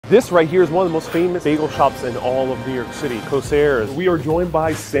This right here is one of the most famous bagel shops in all of New York City, Kosar's. We are joined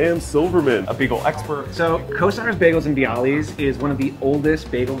by Sam Silverman, a bagel expert. So Kosar's Bagels and Bialys is one of the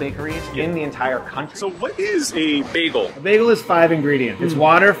oldest bagel bakeries in the entire country. So what is a bagel? A bagel is 5 ingredients. It's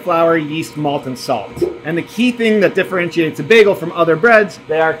water, flour, yeast, malt, and salt. And the key thing that differentiates a bagel from other breads,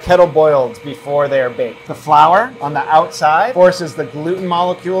 they are kettle boiled before they are baked. The flour on the outside forces the gluten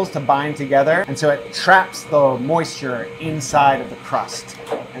molecules to bind together, and so it traps the moisture inside of the crust.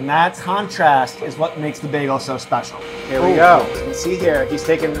 And that contrast is what makes the bagel so special. Here we go. You can see here, he's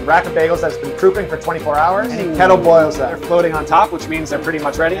taken a rack of bagels that's been proofing for 24 hours, and he kettle boils them. They're floating on top, which means they're pretty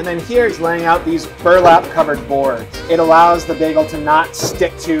much ready. And then here he's laying out these burlap covered boards. It allows the bagel to not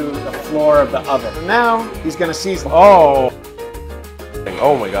stick to the floor of the oven. So now he's gonna season. Oh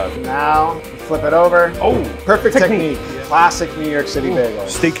my God. Now flip it over. Oh, perfect technique. Classic New York City bagel.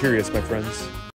 Stay curious, my friends.